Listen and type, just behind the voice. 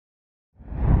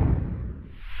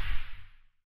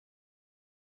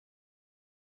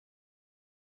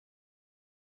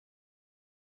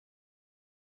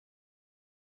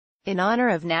In honor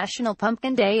of National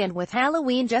Pumpkin Day and with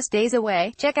Halloween just days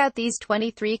away, check out these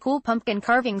 23 cool pumpkin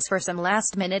carvings for some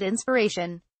last-minute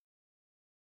inspiration.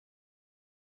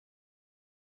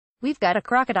 We've got a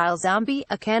crocodile zombie,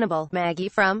 a cannibal, Maggie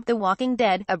from The Walking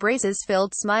Dead, a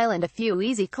braces-filled smile and a few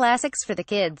easy classics for the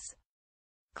kids.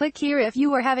 Click here if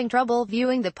you are having trouble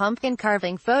viewing the pumpkin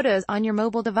carving photos on your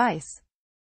mobile device.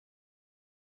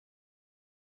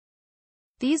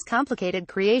 These complicated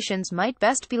creations might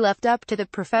best be left up to the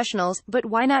professionals, but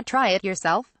why not try it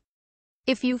yourself?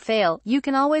 If you fail, you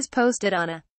can always post it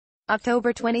on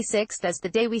October 26th as the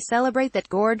day we celebrate that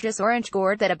gorgeous orange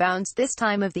gourd that abounds this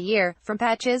time of the year, from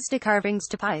patches to carvings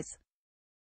to pies.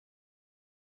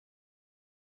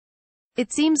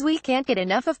 It seems we can't get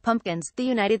enough of pumpkins. The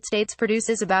United States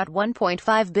produces about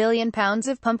 1.5 billion pounds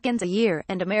of pumpkins a year,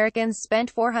 and Americans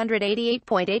spent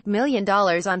 $488.8 million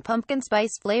on pumpkin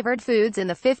spice-flavored foods in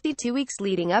the 52 weeks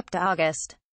leading up to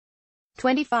August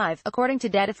 25, according to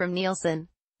data from Nielsen.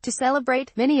 To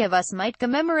celebrate, many of us might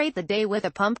commemorate the day with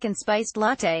a pumpkin-spiced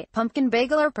latte, pumpkin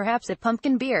bagel or perhaps a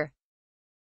pumpkin beer.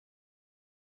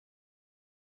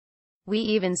 We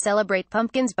even celebrate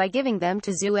pumpkins by giving them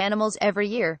to zoo animals every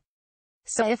year.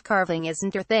 So if carving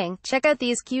isn't your thing, check out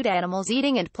these cute animals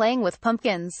eating and playing with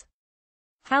pumpkins.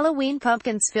 Halloween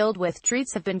pumpkins filled with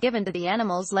treats have been given to the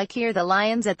animals like here the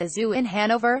lions at the zoo in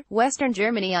Hanover, Western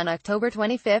Germany on October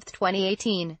 25,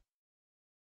 2018.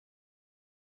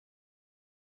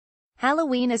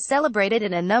 Halloween is celebrated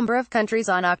in a number of countries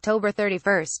on October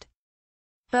 31st.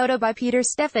 Photo by Peter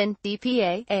Steffen,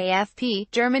 DPA,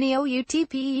 AFP, Germany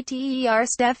OUTPETER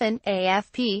Steffen,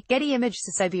 AFP, Getty Images.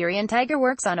 The Siberian tiger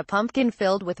works on a pumpkin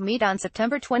filled with meat on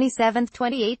September 27,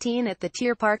 2018 at the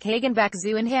Tierpark Hagenbach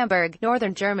Zoo in Hamburg,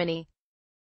 northern Germany.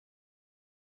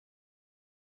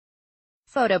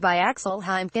 Photo by Axel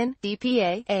Heimken,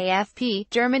 DPA, AFP,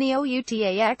 Germany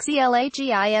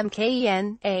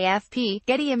OUTAXELAGIMKEN, AFP,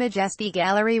 Getty Images. The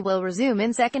gallery will resume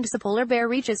in seconds. A polar bear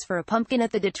reaches for a pumpkin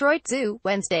at the Detroit Zoo,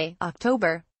 Wednesday,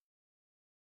 October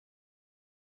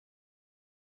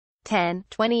 10,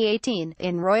 2018,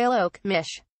 in Royal Oak,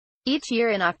 Mich. Each year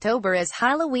in October as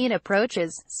Halloween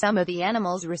approaches, some of the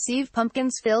animals receive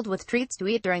pumpkins filled with treats to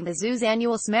eat during the zoo's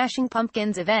annual Smashing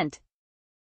Pumpkins event.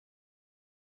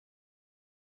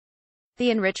 The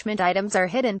enrichment items are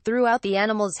hidden throughout the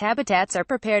animals' habitats, are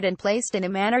prepared and placed in a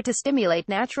manner to stimulate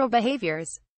natural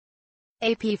behaviors.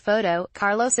 AP photo,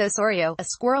 Carlos Osorio, a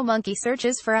squirrel monkey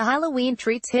searches for a Halloween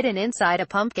treats hidden inside a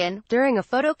pumpkin, during a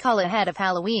photo call ahead of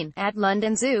Halloween, at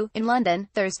London Zoo, in London,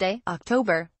 Thursday,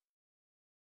 October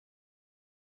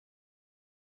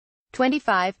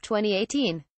 25,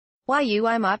 2018.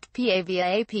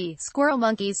 YUIMOCPAVIAP, squirrel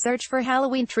monkeys search for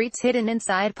Halloween treats hidden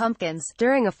inside pumpkins,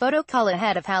 during a photo call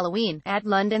ahead of Halloween, at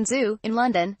London Zoo, in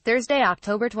London, Thursday,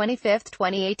 October 25,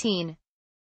 2018.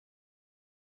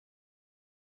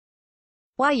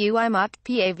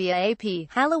 YUIMOCPAVIAP,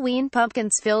 Halloween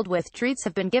pumpkins filled with treats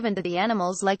have been given to the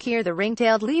animals like here the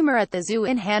ring-tailed lemur at the zoo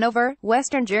in Hanover,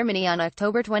 Western Germany on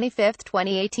October 25,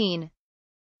 2018.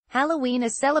 Halloween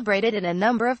is celebrated in a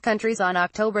number of countries on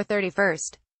October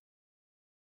 31st.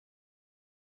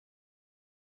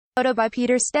 Photo by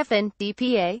Peter Steffen,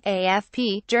 DPA,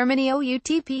 AFP, Germany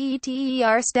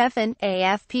OUTPETER Steffen,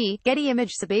 AFP, Getty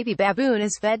Images. A baby baboon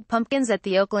is fed pumpkins at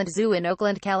the Oakland Zoo in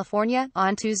Oakland, California,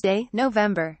 on Tuesday,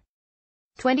 November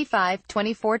 25,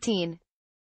 2014.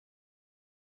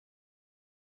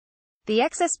 The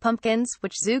excess pumpkins,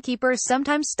 which zookeepers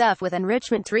sometimes stuff with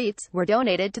enrichment treats, were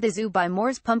donated to the zoo by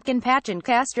Moore's Pumpkin Patch in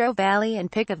Castro Valley and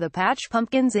Pick of the Patch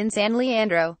Pumpkins in San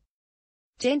Leandro.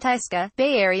 Jane Tyska,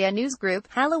 Bay Area News Group.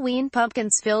 Halloween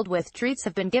pumpkins filled with treats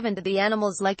have been given to the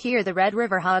animals like here the Red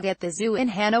River hog at the zoo in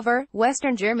Hanover,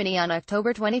 Western Germany on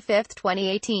October 25,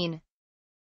 2018.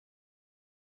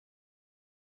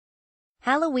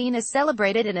 Halloween is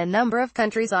celebrated in a number of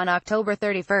countries on October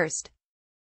 31st.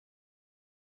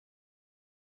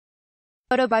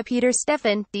 Photo by Peter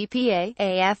Steffen, DPA,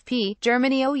 AFP,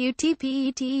 Germany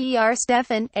OUTPETER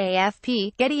Steffen,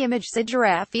 AFP, Getty Images. A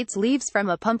giraffe eats leaves from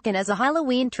a pumpkin as a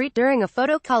Halloween treat during a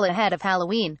photo call ahead of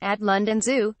Halloween, at London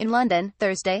Zoo, in London,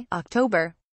 Thursday,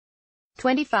 October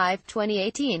 25,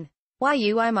 2018.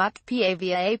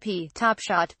 YUIMOCPAVIAP, Top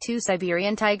Shot. Two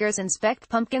Siberian tigers inspect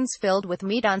pumpkins filled with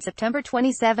meat on September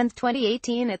 27,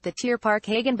 2018 at the Tierpark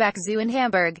Hagenbach Zoo in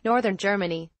Hamburg, northern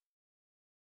Germany.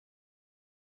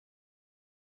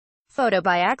 Photo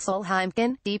by Axel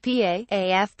Heimken, DPA,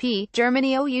 AFP,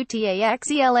 Germany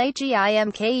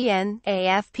OUTAXELAGIMKEN,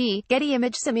 AFP, Getty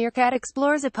Images. A meerkat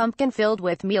explores a pumpkin filled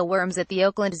with mealworms at the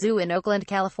Oakland Zoo in Oakland,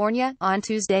 California, on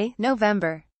Tuesday,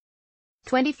 November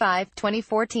 25,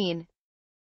 2014.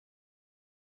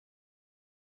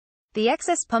 The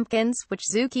excess pumpkins, which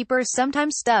zookeepers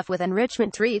sometimes stuff with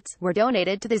enrichment treats, were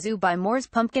donated to the zoo by Moore's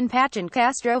Pumpkin Patch in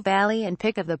Castro Valley and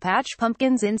Pick of the Patch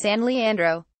Pumpkins in San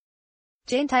Leandro.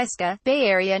 Jane Tyska, Bay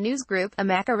Area News Group. A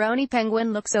macaroni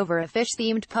penguin looks over a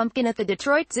fish-themed pumpkin at the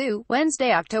Detroit Zoo,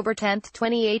 Wednesday, October 10,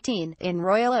 2018, in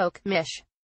Royal Oak, Mich.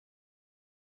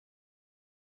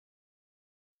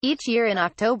 Each year in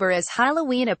October as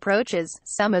Halloween approaches,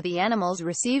 some of the animals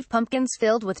receive pumpkins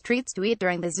filled with treats to eat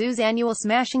during the zoo's annual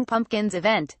Smashing Pumpkins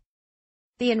event.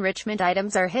 The enrichment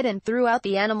items are hidden throughout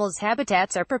the animals'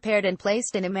 habitats, are prepared and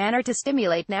placed in a manner to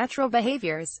stimulate natural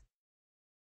behaviors.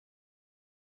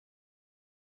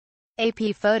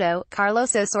 AP photo,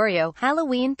 Carlos Osorio.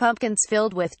 Halloween pumpkins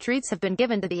filled with treats have been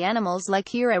given to the animals like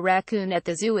here a raccoon at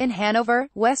the zoo in Hanover,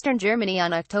 Western Germany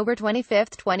on October 25,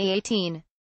 2018.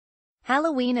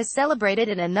 Halloween is celebrated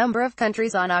in a number of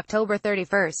countries on October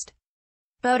 31.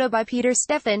 Photo by Peter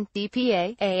Steffen,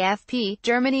 DPA, AFP,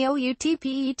 Germany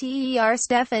OUTPETER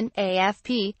Steffen,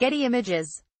 AFP, Getty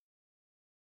Images.